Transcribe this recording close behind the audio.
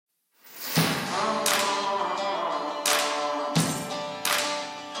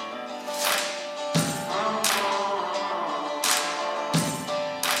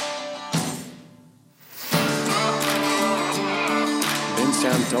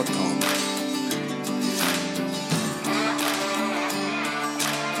NolanKnows.com.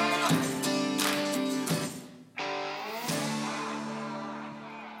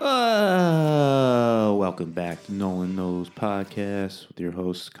 Welcome back to Nolan Knows podcast with your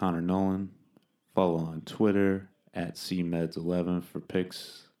host Connor Nolan. Follow on Twitter at CMeds11 for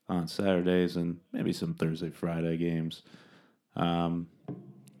picks on Saturdays and maybe some Thursday, Friday games.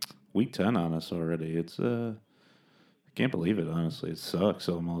 Week 10 on us already. It's I can't believe it, honestly. It sucks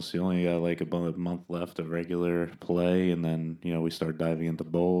almost. You only got like about a month left of regular play, and then we start diving into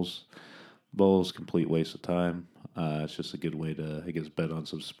bowls. Bowls, complete waste of time. It's just a good way to, I guess, bet on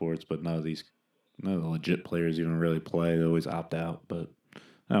some sports, but none of the legit players even really play. They always opt out, but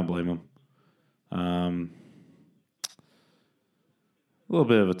I don't blame them. A little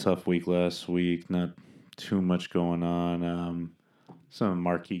bit of a tough week last week. Not too much going on. Some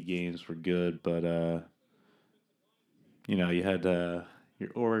marquee games were good, but you had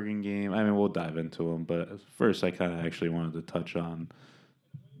your Oregon game. I mean, we'll dive into them, but first, I kind of actually wanted to touch on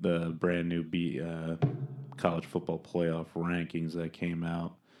the brand new college football playoff rankings that came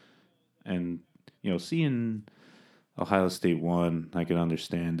out, and seeing Ohio State 1, I can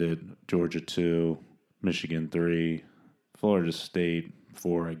understand it. Georgia 2, Michigan 3, Florida State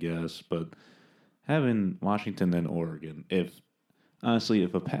 4, I guess. But having Washington and Oregon, if a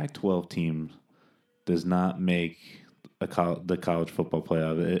Pac-12 team does not make the college football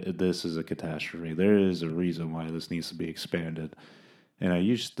playoff, this is a catastrophe. There is a reason why this needs to be expanded. And I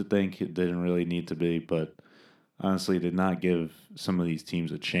used to think it didn't really need to be, but honestly, to not give some of these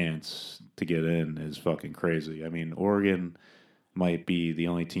teams a chance to get in is fucking crazy. I mean, Oregon might be the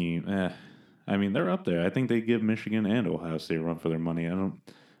only team. I mean, they're up there. I think they give Michigan and Ohio State a run for their money.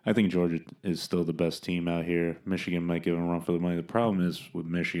 I think Georgia is still the best team out here. Michigan might give them a run for the money. The problem is with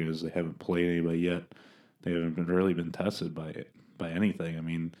Michigan is they haven't played anybody yet. They haven't really been tested by anything. I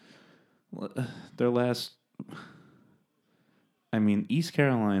mean, their last. I mean, East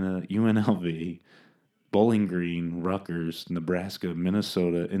Carolina, UNLV, Bowling Green, Rutgers, Nebraska,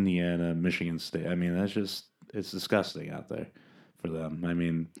 Minnesota, Indiana, Michigan State. I mean, it's disgusting out there for them. I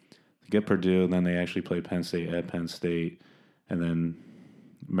mean, they get Purdue, then they actually play Penn State at Penn State, and then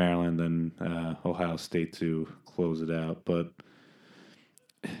Maryland, then Ohio State to close it out. But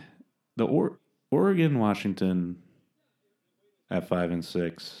the Oregon, Washington at 5 and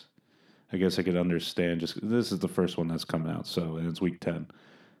 6, I guess I could understand. Just this is the first one that's coming out, and it's week 10.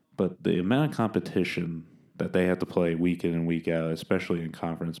 But the amount of competition that they have to play week in and week out, especially in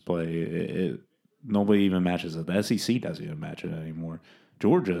conference play, nobody even matches it. The SEC doesn't even match it anymore.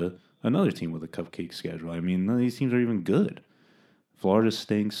 Georgia, another team with a cupcake schedule. I mean, none of these teams are even good. Florida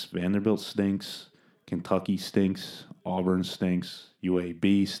stinks. Vanderbilt stinks. Kentucky stinks. Auburn stinks.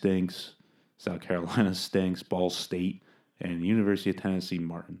 UAB stinks. South Carolina stinks. Ball State and University of Tennessee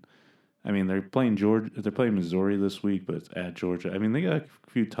Martin. I mean, they're playing Georgia. They're playing Missouri this week, but it's at Georgia. I mean, they got a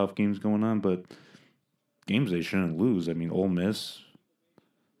few tough games going on, but games they shouldn't lose. I mean, Ole Miss,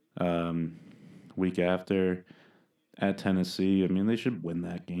 week after at Tennessee. I mean, they should win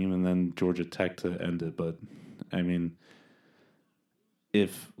that game, and then Georgia Tech to end it. But I mean,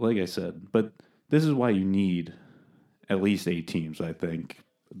 like I said, but this is why you need at least 8 teams. I think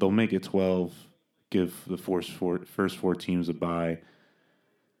they'll make it 12. Give the first four teams a bye.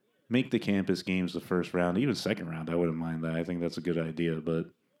 Make the campus games the first round, even second round. I wouldn't mind that. I think that's a good idea. But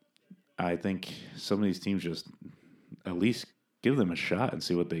I think some of these teams just at least give them a shot and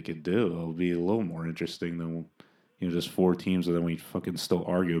see what they could do. It'll be a little more interesting than just 4 teams, and then we fucking still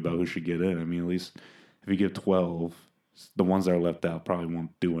argue about who should get in. I mean, at least if you give 12, the ones that are left out probably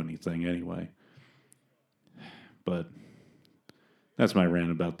won't do anything anyway. But that's my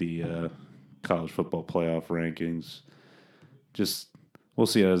rant about the college football playoff rankings. Just we'll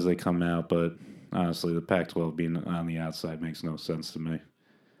see as they come out, but honestly, the Pac-12 being on the outside makes no sense to me.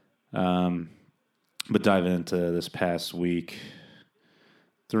 But diving into this past week,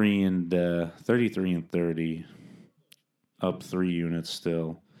 33 and 30, up 3 units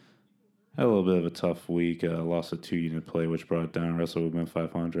still. Had a little bit of a tough week. Lost a 2-unit play, which brought it down. Rest would have been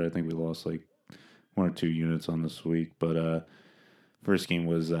 500. I think we lost like 1 or 2 units on this week. But first game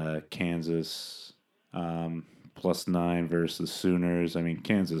was Kansas. +9 versus the Sooners. I mean,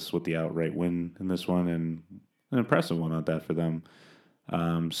 Kansas with the outright win in this one, and an impressive one at that for them.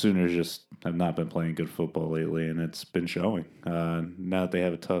 Sooners just have not been playing good football lately, and it's been showing. Now that they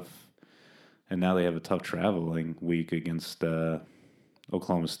have a tough traveling week against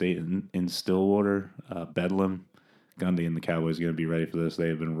Oklahoma State in Stillwater, Bedlam. Gundy and the Cowboys are going to be ready for this. They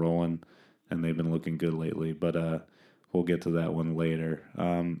have been rolling, and they've been looking good lately. But we'll get to that one later.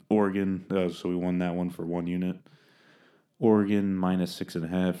 Oregon, so we won that one for 1 unit. Oregon minus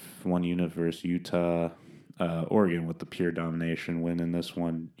 6.5, 1 unit versus Utah. Oregon with the pure domination win in this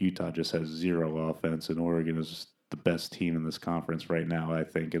one. Utah just has zero offense, and Oregon is the best team in this conference right now, I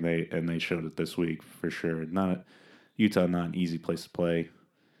think, and they showed it this week for sure. Not Utah, not an easy place to play.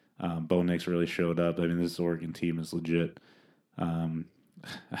 Bo Nix really showed up. I mean, this Oregon team is legit. I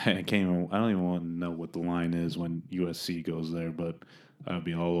don't even want to know what the line is when USC goes there, but I'd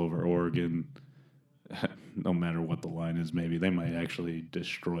be all over Oregon. No matter what the line is, maybe they might actually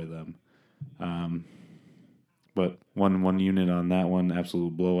destroy them. But one unit on that one,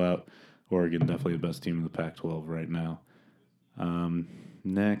 absolute blowout. Oregon definitely the best team in the Pac-12 right now.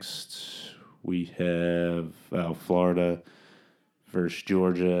 Next, we have Florida versus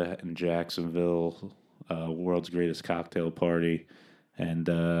Georgia and Jacksonville, world's greatest cocktail party. And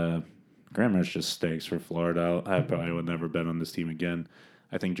Graham Mertz just stinks for Florida. I probably would never bet on this team again.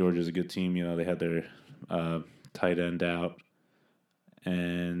 I think Georgia's a good team. You know, they had their tight end out,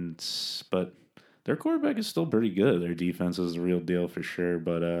 but their quarterback is still pretty good. Their defense is the real deal for sure.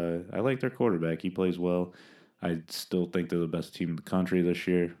 But I like their quarterback. He plays well. I still think they're the best team in the country this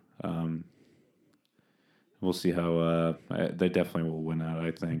year. We'll see how they definitely will win out.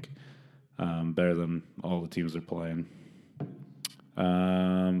 I think better than all the teams they're playing.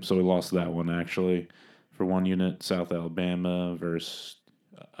 So we lost that one actually for 1 unit. South Alabama versus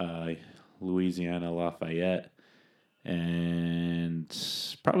Louisiana Lafayette, and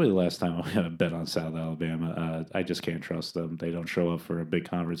probably the last time I'm gonna bet on South Alabama. I just can't trust them. They don't show up for a big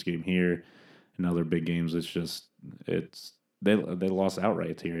conference game here. In other big games, they lost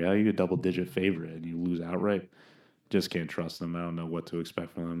outright here. How are you a double-digit favorite and you lose outright? Just can't trust them. I don't know what to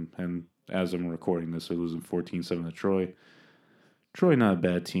expect from them. And as I'm recording this, they're losing 14-7 to Troy. Troy, not a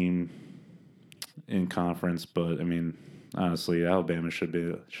bad team in conference, but I mean, honestly, Alabama should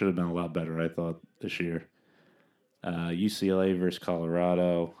have been a lot better, I thought, this year. UCLA versus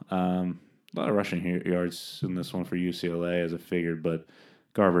Colorado. A lot of rushing yards in this one for UCLA, as I figured, but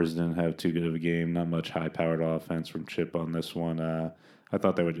Garbers didn't have too good of a game. Not much high-powered offense from Chip on this one. I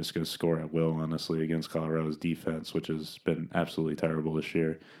thought they were just going to score at will, honestly, against Colorado's defense, which has been absolutely terrible this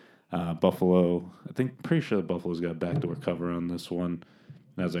year. Buffalo, pretty sure the Buffalo's got backdoor cover on this one.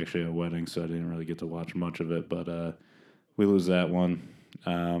 That was actually a wedding, so I didn't really get to watch much of it, but we lose that one.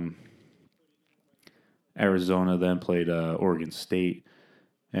 Arizona then played Oregon State,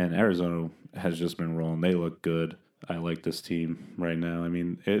 and Arizona has just been rolling. They look good. I like this team right now. I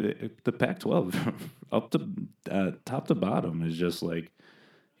mean, the Pac-12 up to top to bottom is just like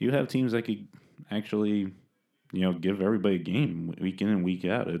you have teams that could actually, give everybody a game week in and week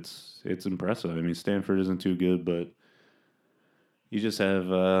out. It's impressive. I mean, Stanford isn't too good, but you just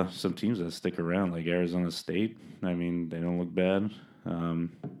have some teams that stick around, like Arizona State. I mean, they don't look bad.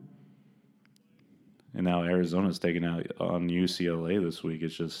 And now Arizona's taking out on UCLA this week.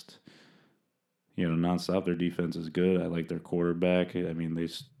 It's just, nonstop. Their defense is good. I like their quarterback. I mean, they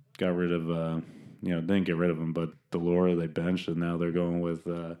got rid of, didn't get rid of him, but Delora they benched, and now they're going with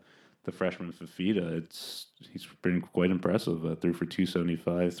the freshman Fafita. He's been quite impressive. Threw for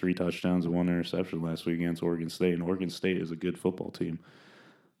 275, 3 touchdowns, and 1 interception last week against Oregon State. And Oregon State is a good football team.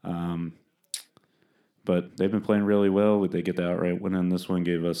 But they've been playing really well. They get the outright win on this one.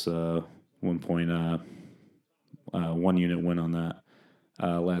 Gave us 1 unit win on that.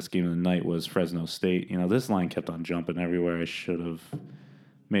 Last game of the night was Fresno State. This line kept on jumping everywhere. I should have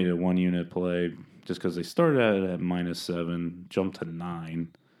made a 1 unit play just because they started out at -7, jumped to 9.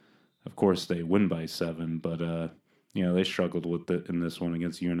 Of course, they win by 7, but they struggled with it in this one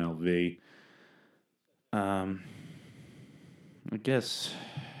against UNLV. I guess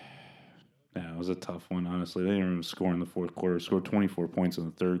it was a tough one, honestly. They didn't even score in the fourth quarter. Scored 24 points in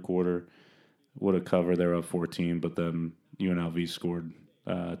the third quarter. Would have covered. They were up 14, but then UNLV scored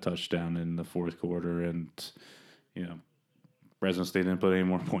a touchdown in the fourth quarter, and Fresno State didn't put any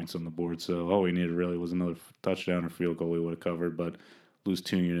more points on the board. So all we needed really was another touchdown or field goal. We would have covered, but lose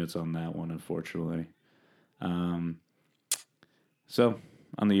 2 units on that one, unfortunately. So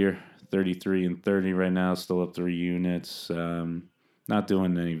on the year, 33-30 right now, still up 3 units. Not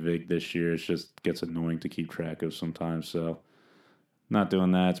doing any VIG this year. It just gets annoying to keep track of sometimes. So not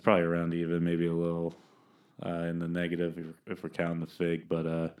doing that. It's probably around even, maybe a little in the negative if we're counting the FIG.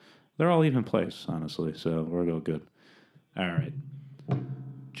 But they're all even place, honestly. So we're going good. All right.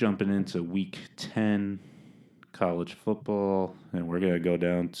 Jumping into week 10, college football. And we're going to go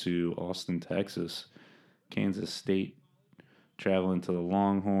down to Austin, Texas. Kansas State traveling to the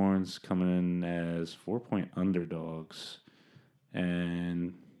Longhorns, coming in as 4-point underdogs.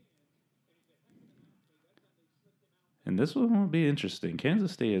 And this one will be interesting.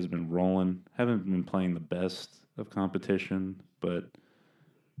 Kansas State has been rolling, haven't been playing the best, of competition, but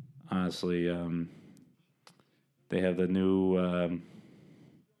honestly, they have the new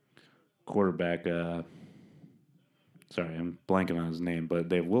quarterback. Sorry, I'm blanking on his name, but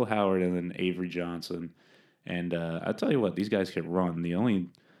they have Will Howard and then Avery Johnson. And I tell you what, these guys can run. The only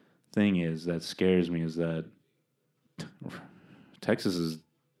thing is that scares me is that Texas's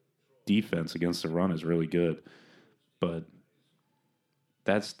defense against the run is really good, but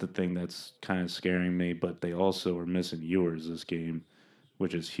that's the thing that's kind of scaring me. But they also are missing Ewers this game,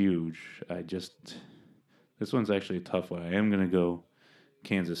 which is huge. This one's actually a tough one. I am gonna go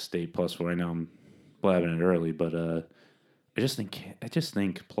Kansas State +4. I know I'm blabbing it early, but I just think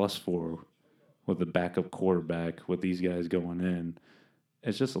 +4 with the backup quarterback with these guys going in,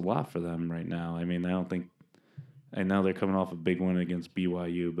 it's just a lot for them right now. I mean, I don't think I know they're coming off a big win against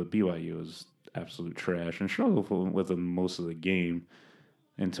BYU, but BYU is absolute trash and struggled with them most of the game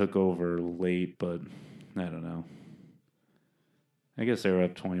and took over late. But I don't know. I guess they were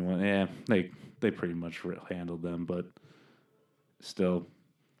up 21. Yeah, they pretty much handled them, but still,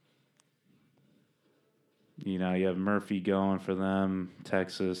 you have Murphy going for them.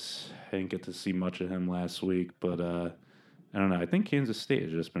 Texas, I didn't get to see much of him last week, but I don't know. I think Kansas State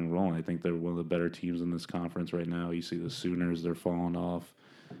has just been rolling. I think they're one of the better teams in this conference right now. You see the Sooners, they're falling off,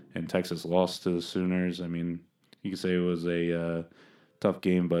 and Texas lost to the Sooners. I mean, you could say it was a tough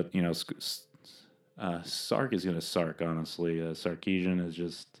game, but Sark is going to Sark, honestly. Sarkisian is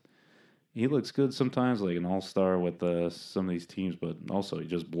just, he looks good sometimes, like an all-star with some of these teams, but also he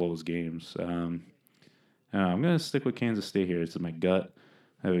just blows games. I'm going to stick with Kansas State here. It's my gut.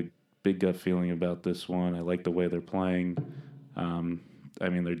 I have a big gut feeling about this one. I like the way they're playing. I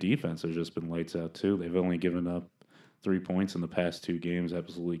mean, their defense has just been lights out, too. They've only given up 3 points in the past 2 games,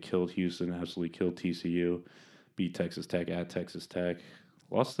 absolutely killed Houston, absolutely killed TCU, beat Texas Tech at Texas Tech.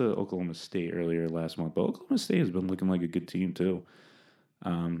 Lost to Oklahoma State earlier last month, but Oklahoma State has been looking like a good team, too.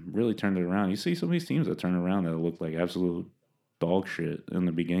 Really turned it around. You see some of these teams that turn around that look like absolute dog shit in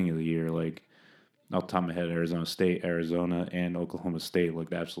the beginning of the year, like off the top of my head, Arizona State, Arizona, and Oklahoma State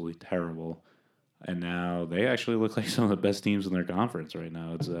looked absolutely terrible, and now they actually look like some of the best teams in their conference right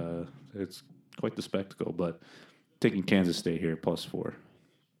now. It's quite the spectacle. But taking Kansas State here +4.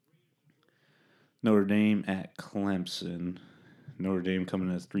 Notre Dame at Clemson. Notre Dame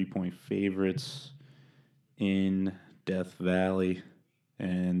coming as 3-point favorites in Death Valley,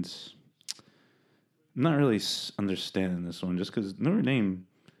 and I'm not really understanding this one just because Notre Dame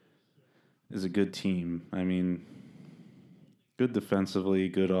is a good team. I mean, good defensively,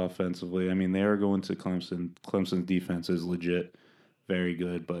 good offensively. I mean, they are going to Clemson. Clemson's defense is legit, very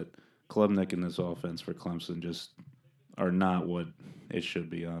good, but Klubnik and this offense for Clemson just are not what it should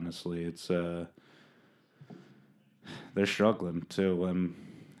be, honestly. They're struggling, too.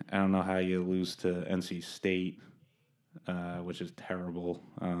 I don't know how you lose to NC State, which is terrible.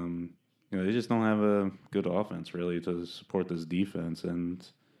 They just don't have a good offense, really, to support this defense, and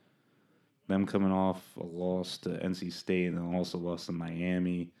them coming off a loss to NC State and then also lost to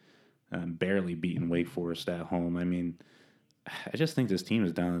Miami, barely beating Wake Forest at home. I mean, I just think this team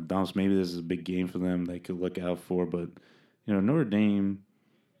is down in the dumps. Maybe this is a big game for them they could look out for, but Notre Dame,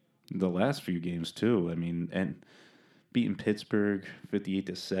 the last few games too. I mean, and beating Pittsburgh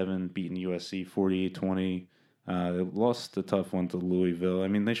 58-7, beating USC 48-20. They lost the tough one to Louisville. I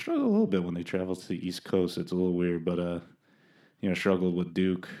mean, they struggled a little bit when they traveled to the East Coast. It's a little weird, but struggled with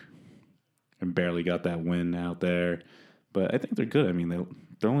Duke and barely got that win out there. But I think they're good. I mean,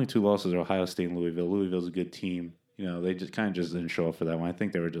 their only 2 losses are Ohio State and Louisville. Louisville's a good team. They just kind of just didn't show up for that one. I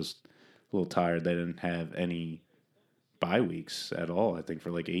think they were just a little tired. They didn't have any bye weeks at all, I think, for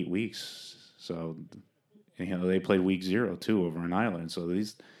like 8 weeks. So, they played week 0, too, over in Ireland. So,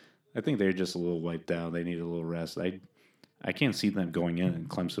 I think they're just a little wiped out. They need a little rest. I can't see them going in and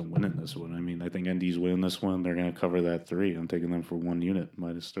Clemson winning this one. I mean, I think ND's winning this one. They're going to cover that 3. I'm taking them for 1 unit,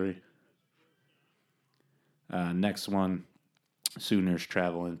 -3. Next one, Sooners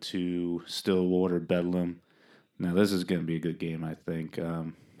traveling to Stillwater, Bedlam. Now, this is going to be a good game, I think.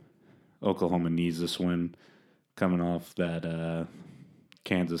 Oklahoma needs this win coming off that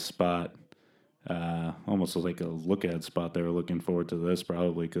Kansas spot. Almost like a look-ahead spot. They were looking forward to this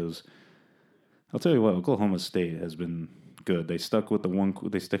probably because I'll tell you what, Oklahoma State has been good. They stick with the one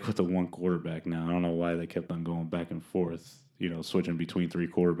quarterback now. I don't know why they kept on going back and forth, switching between 3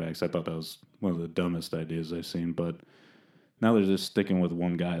 quarterbacks. I thought that was one of the dumbest ideas I've seen, but now they're just sticking with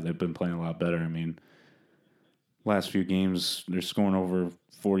one guy. They've been playing a lot better. I mean, last few games, they're scoring over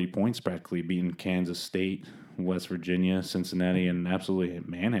 40 points practically, beating Kansas State, West Virginia, Cincinnati, and absolutely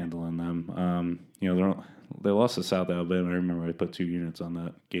manhandling them. They lost to South Alabama. I remember I put 2 units on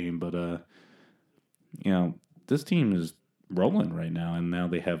that game, but, this team is rolling right now, and now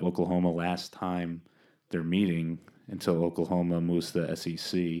they have Oklahoma last time they're meeting until Oklahoma moves to the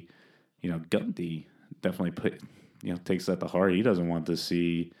SEC. Gundy definitely takes that to heart. He doesn't want to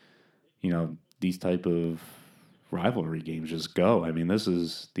see these type of rivalry games just go. I mean, this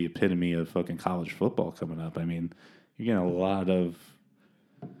is the epitome of fucking college football coming up. I mean, you're getting a lot of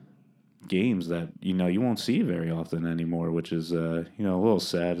games that you won't see very often anymore, which is a little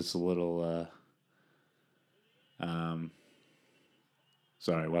sad. It's a little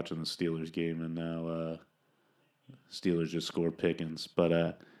sorry, watching the Steelers game and now Steelers just scored Pickens,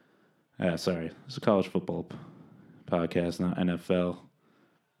 but sorry, it's a college football podcast, not NFL.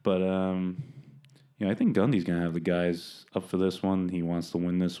 But I think Gundy's gonna have the guys up for this one. He wants to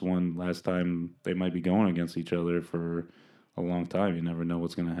win this one. Last time they might be going against each other for a long time. You never know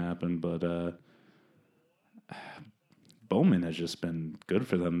what's gonna happen. But Bowman has just been good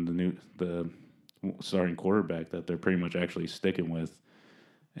for them. The starting quarterback that they're pretty much actually sticking with,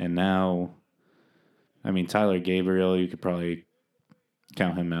 and now, I mean, Tyler Gabriel, you could probably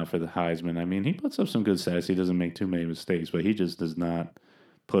count him out for the Heisman. I mean, he puts up some good stats. He doesn't make too many mistakes, but he just does not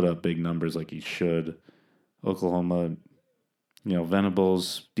put up big numbers like he should. Oklahoma,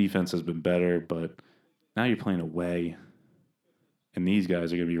 Venables' defense has been better, but now you're playing away, and these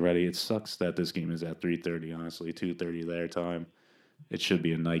guys are going to be ready. It sucks that this game is at 3:30, honestly, 2:30 their time. It should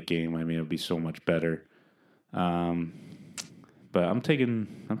be a night game. I mean, it would be so much better. But I'm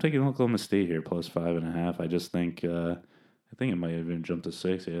taking Oklahoma State here, plus 5.5. I just think I think it might have even jumped to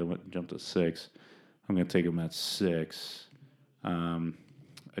 6. Yeah, it jumped to 6. I'm going to take them at 6.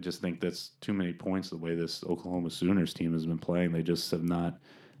 I just think that's too many points the way this Oklahoma Sooners team has been playing. They just have not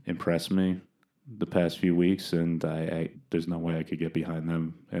impressed me the past few weeks, and I there's no way I could get behind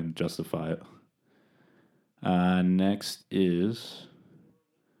them and justify it. Next is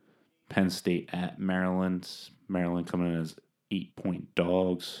Penn State at Maryland. Maryland coming in as 8-point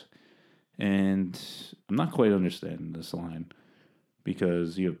dogs. And I'm not quite understanding this line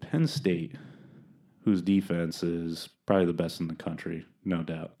because you have Penn State, whose defense is probably the best in the country, no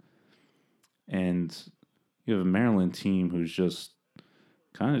doubt. And you have a Maryland team who's just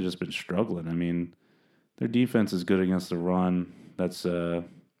kind of just been struggling. I mean, their defense is good against the run. That's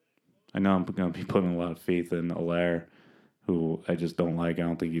I know I'm going to be putting a lot of faith in Allaire, who I just don't like. I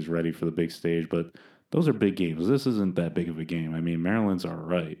don't think he's ready for the big stage, but those are big games. This isn't that big of a game. I mean, Maryland's all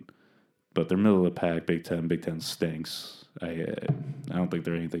right, but they're middle of the pack, Big Ten. Big Ten stinks. I don't think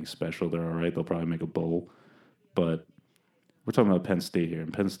they're anything special. They're all right. They'll probably make a bowl. But we're talking about Penn State here,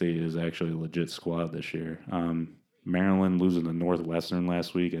 and Penn State is actually a legit squad this year. Maryland losing to Northwestern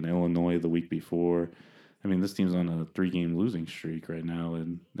last week and Illinois the week before. I mean, this team's on a 3-game losing streak right now,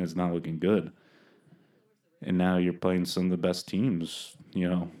 and it's not looking good. And now you're playing some of the best teams,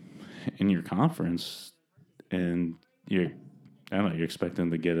 in your conference, and you're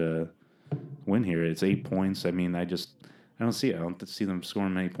expecting to get a win here. It's 8 points. I mean, I don't see it. I don't see them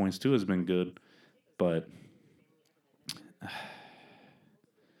scoring many points. 2 has been good, but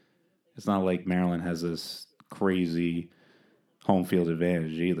it's not like Maryland has this crazy home field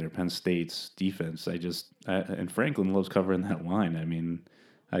advantage either. Penn State's defense, and Franklin loves covering that line. I mean,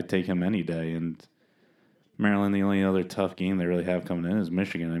 I'd take him any day. And Maryland, the only other tough game they really have coming in is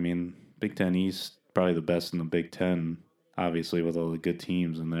Michigan. I mean, Big Ten East, probably the best in the Big Ten, obviously, with all the good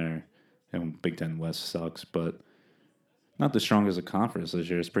teams in there. And Big Ten West sucks, but not the strongest of conference this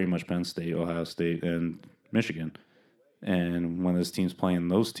year. It's pretty much Penn State, Ohio State, and Michigan. And when this team's playing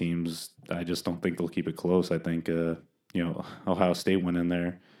those teams, I just don't think they'll keep it close. I think, Ohio State went in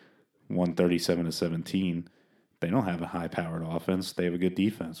there, won 37-17. They don't have a high-powered offense. They have a good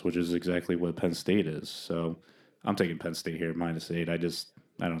defense, which is exactly what Penn State is. So I'm taking Penn State here, -8.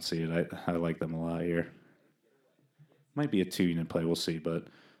 I don't see it. I like them a lot here. Might be a 2-unit play. We'll see. But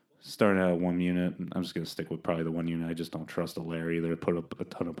starting out at 1 unit, I'm just going to stick with probably the 1 unit. I just don't trust Allaire either to put up a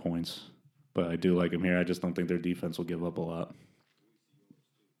ton of points. But I do like them here. I just don't think their defense will give up a lot.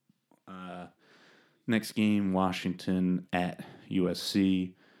 Next game, Washington at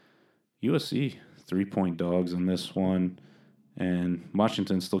USC. USC, 3-point dogs in this one. And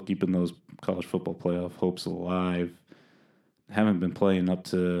Washington's still keeping those college football playoff hopes alive. Haven't been playing up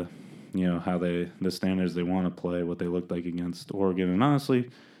to, how the standards they want to play, what they looked like against Oregon. And honestly,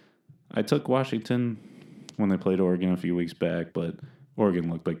 I took Washington when they played Oregon a few weeks back, but Oregon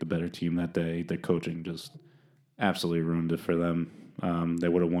looked like the better team that day. Their coaching just absolutely ruined it for them. They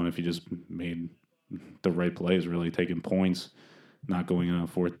would have won if you just made the right plays, really taking points, not going in on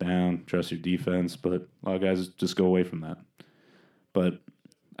 4th down, trust your defense. But a lot of guys just go away from that. But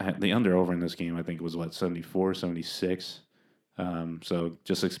the under-over in this game, I think, was, 74, 76. So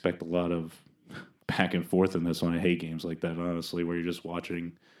just expect a lot of back and forth in this one. I hate games like that, honestly, where you're just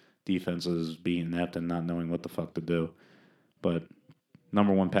watching defenses being inept and not knowing what the fuck to do. But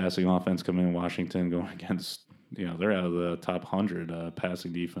number one passing offense coming in Washington, going against, they're out of the top 100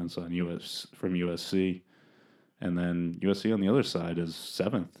 passing defense on from USC. And then USC on the other side is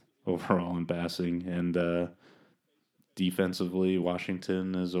 7th overall in passing. And defensively,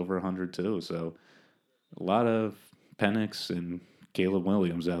 Washington is over 100 too. So a lot of Penix and Caleb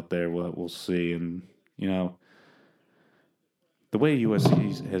Williams out there, we'll see. And, the way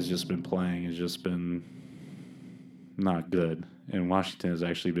USC has just been playing has just been not good. And Washington has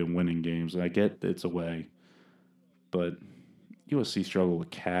actually been winning games. And I get it's away. But USC struggled with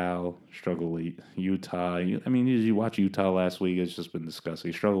Cal, struggled with Utah. I mean, you watch Utah last week, it's just been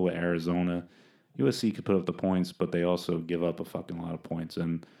disgusting. Struggled with Arizona. USC could put up the points, but they also give up a fucking lot of points.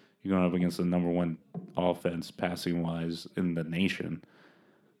 And you're going up against the number one offense, passing-wise, in the nation.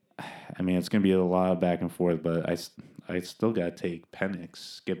 I mean, it's going to be a lot of back and forth, but I still got to take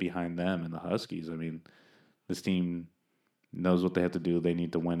Penix, get behind them and the Huskies. I mean, this team knows what they have to do. They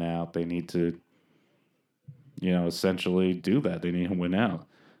need to win out. They need to, essentially do that. They need to win out.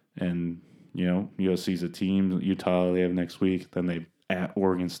 And, USC's a team. Utah they have next week. Then they at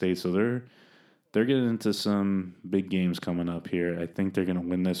Oregon State. So they're getting into some big games coming up here. I think they're going to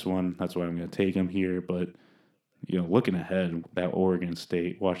win this one. That's why I'm going to take them here. But, looking ahead, that Oregon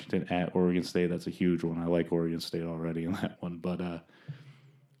State, Washington at Oregon State, that's a huge one. I like Oregon State already in that one. But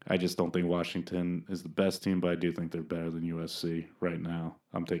I just don't think Washington is the best team, but I do think they're better than USC right now.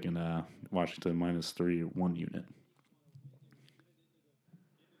 I'm taking Washington -3, 1 unit.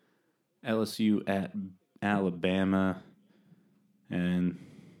 LSU at Alabama. And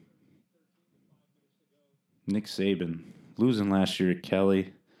Nick Saban losing last year at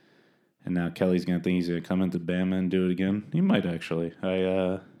Kelly. And now Kelly's going to think he's going to come into Bama and do it again. He might actually.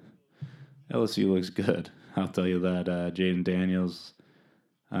 LSU looks good. I'll tell you that. Jaden Daniels,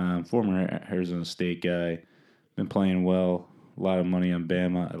 former Arizona State guy, been playing well. A lot of money on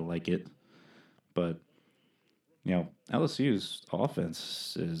Bama. I like it. But, LSU's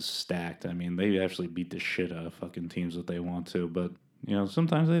offense is stacked. I mean, they actually beat the shit out of fucking teams that they want to. But,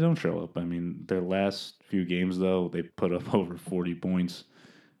 sometimes they don't show up. I mean, their last few games, though, they put up over 40 points.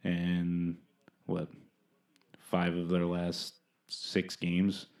 And 5 of their last 6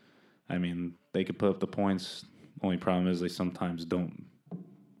 games. I mean, they could put up the points. Only problem is they sometimes don't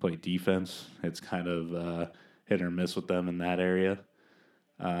play defense. It's kind of hit or miss with them in that area.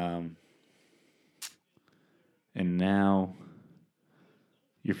 And now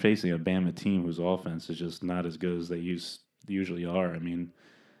you're facing a Bama team whose offense is just not as good as they usually are. I mean,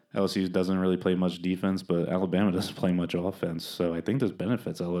 LSU doesn't really play much defense, but Alabama doesn't play much offense. So I think this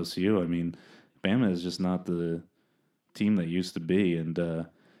benefits LSU. I mean, Bama is just not the team that used to be. And a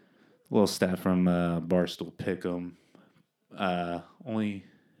little stat from Barstool Pick'em. Only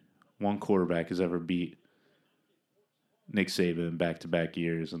one quarterback has ever beat Nick Saban in back-to-back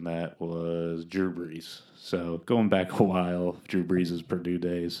years, and that was Drew Brees. So going back a while, Drew Brees' Purdue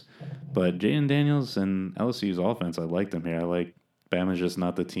days. But Jaden Daniels and LSU's offense, I like them here. I like Bama's just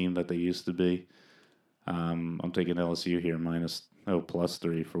not the team that they used to be. I'm taking LSU here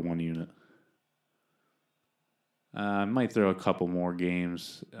 +3 for 1 unit. I might throw a couple more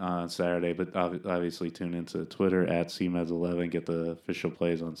games on Saturday, but obviously tune into Twitter at CMEDS11, get the official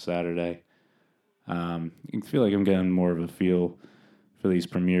plays on Saturday. I feel like I'm getting more of a feel for these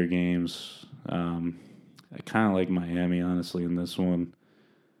premier games. I kind of like Miami, honestly, in this one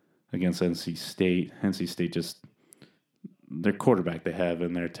against NC State. NC State just... their quarterback they have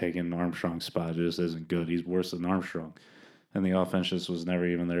in there taking Armstrong's spot just isn't good. He's worse than Armstrong. And the offense just was never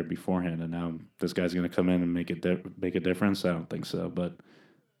even there beforehand. And now this guy's going to come in and make a difference? I don't think so. But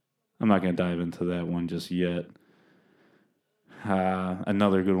I'm not going to dive into that one just yet.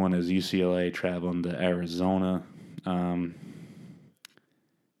 Another good one is UCLA traveling to Arizona.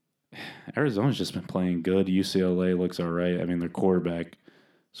 Arizona's just been playing good. UCLA looks all right. I mean, their quarterback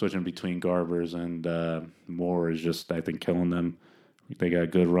switching between Garbers and Moore is just, I think, killing them. They got a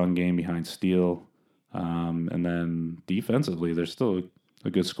good run game behind Steele. And then defensively, they're still a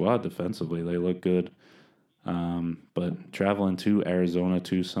good squad defensively. They look good. But traveling to Arizona,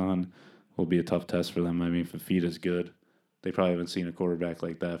 Tucson will be a tough test for them. I mean, Fafita's good. They probably haven't seen a quarterback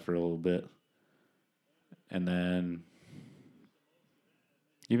like that for a little bit. And then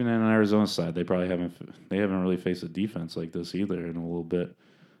even on Arizona's side, they haven't really faced a defense like this either in a little bit.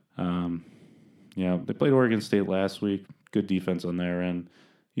 They played Oregon State last week. Good defense on their end.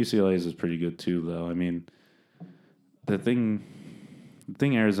 UCLA's is pretty good too, though. I mean, the thing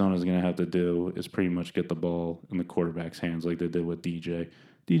Arizona's going to have to do is pretty much get the ball in the quarterback's hands like they did with DJ.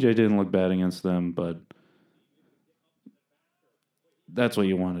 DJ didn't look bad against them, but that's what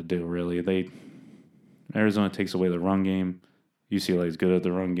you want to do, really. Arizona takes away the run game. UCLA is good at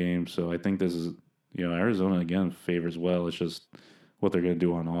the run game, so I think this is, Arizona again favors well. It's just what they're going to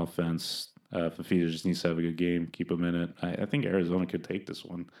do on offense. Fafita just needs to have a good game, keep him in it. I think Arizona could take this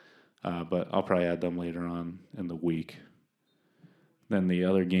one, but I'll probably add them later on in the week. Then the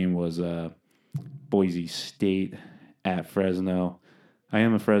other game was Boise State at Fresno. I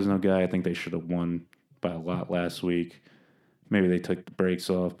am a Fresno guy. I think they should have won by a lot last week. Maybe they took the brakes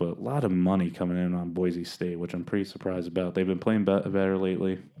off, but a lot of money coming in on Boise State, which I'm pretty surprised about. They've been playing better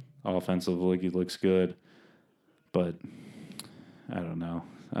lately. Offensively, he looks good, but I don't know.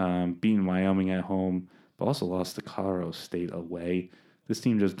 Beating Wyoming at home, but also lost to Colorado State away. This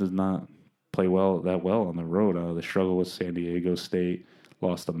team just does not play that well on the road. They struggle with San Diego State,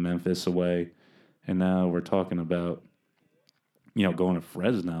 lost to Memphis away, and now we're talking about going to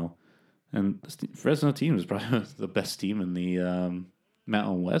Fresno. And the Fresno team is probably the best team in the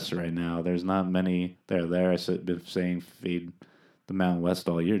Mountain West right now. There's not many that are there. I've been saying fade the Mountain West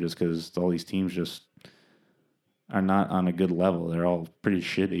all year just because all these teams just are not on a good level. They're all pretty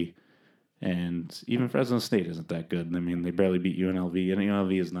shitty. And even Fresno State isn't that good. I mean, they barely beat UNLV, and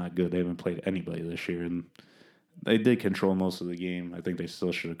UNLV is not good. They haven't played anybody this year, and they did control most of the game. I think they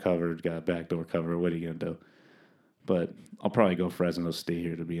still should have covered, got a backdoor cover. What are you going to do? But I'll probably go Fresno State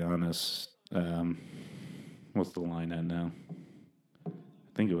here, to be honest. What's the line at now? I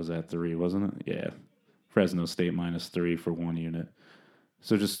think it was at 3, wasn't it? Yeah. Fresno State -3 for 1 unit.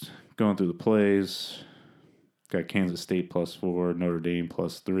 So just going through the plays, got Kansas State +4, Notre Dame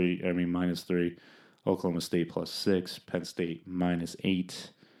 -3, Oklahoma State +6, Penn State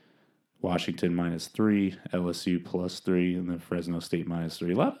 -8, Washington -3, LSU +3, and then Fresno State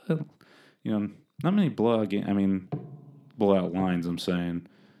 -3. A lot of, not many blowout lines, I'm saying.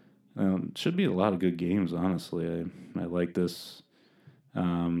 Should be a lot of good games, honestly. I like this.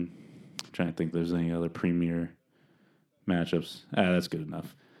 Trying to think if there's any other premier matchups. That's good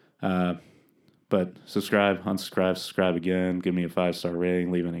enough. But subscribe, unsubscribe, subscribe again. Give me a 5-star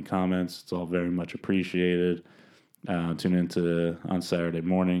rating. Leave any comments. It's all very much appreciated. Tune into on Saturday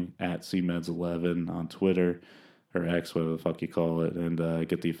morning at CMeds11 on Twitter or X, whatever the fuck you call it, and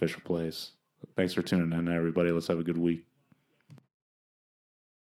get the official plays. Thanks for tuning in, everybody. Let's have a good week.